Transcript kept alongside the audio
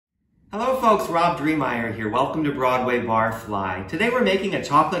Hello folks, Rob Dreemeyer here. Welcome to Broadway Barfly. Today we're making a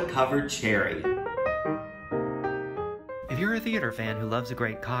chocolate-covered cherry. If you're a theater fan who loves a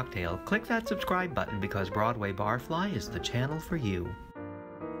great cocktail, click that subscribe button because Broadway Barfly is the channel for you.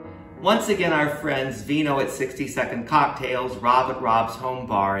 Once again, our friends Vino at 60 Second Cocktails, Rob at Rob's Home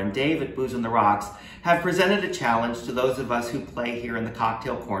Bar, and Dave at Booze on the Rocks have presented a challenge to those of us who play here in the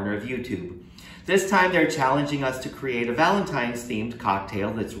cocktail corner of YouTube. This time they're challenging us to create a Valentine's themed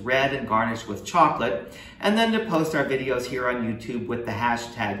cocktail that's red and garnished with chocolate, and then to post our videos here on YouTube with the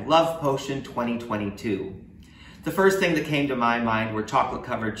hashtag LovePotion2022. The first thing that came to my mind were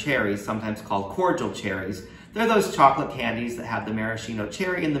chocolate-covered cherries, sometimes called cordial cherries. They're those chocolate candies that have the maraschino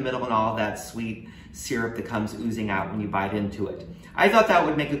cherry in the middle and all of that sweet syrup that comes oozing out when you bite into it. I thought that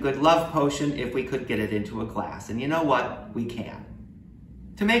would make a good love potion if we could get it into a glass, and you know what? We can.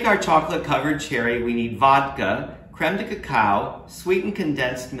 To make our chocolate-covered cherry, we need vodka, creme de cacao, sweetened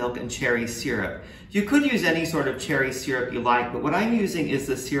condensed milk, and cherry syrup. You could use any sort of cherry syrup you like, but what I'm using is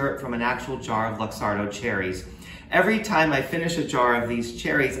the syrup from an actual jar of Luxardo cherries. Every time I finish a jar of these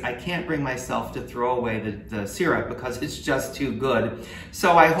cherries, I can't bring myself to throw away the syrup because it's just too good.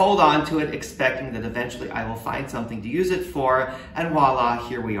 So I hold on to it, expecting that eventually I will find something to use it for, and voila,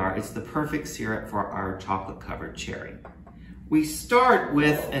 here we are. It's the perfect syrup for our chocolate-covered cherry. We start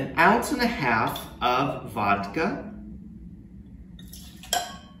with 1.5 ounces of vodka,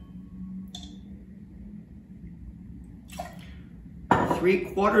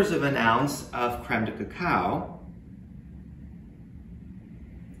 ¾ of an ounce of creme de cacao,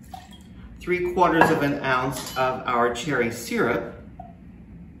 ¾ of an ounce of our cherry syrup,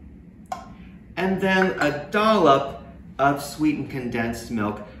 and then a dollop of sweetened condensed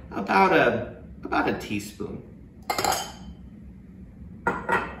milk, about a teaspoon.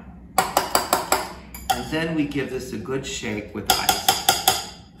 And then we give this a good shake with ice.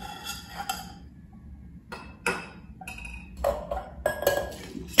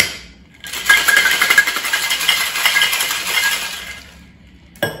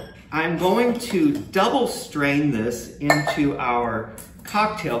 I'm going to double strain this into our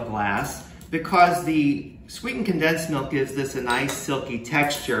cocktail glass because the sweetened condensed milk gives this a nice silky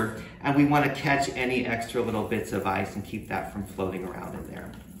texture, and we want to catch any extra little bits of ice and keep that from floating around in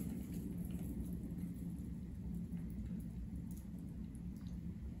there.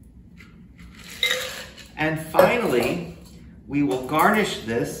 And finally, we will garnish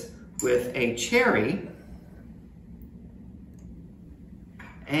this with a cherry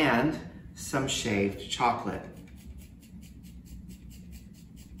and some shaved chocolate.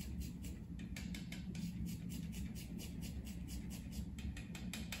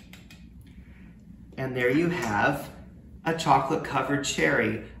 And there you have a chocolate-covered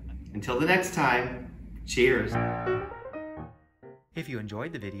cherry. Until the next time, cheers. If you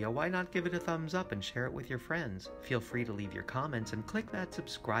enjoyed the video, why not give it a thumbs up and share it with your friends? Feel free to leave your comments and click that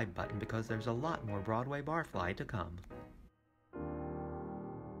subscribe button because there's a lot more Broadway Barfly to come.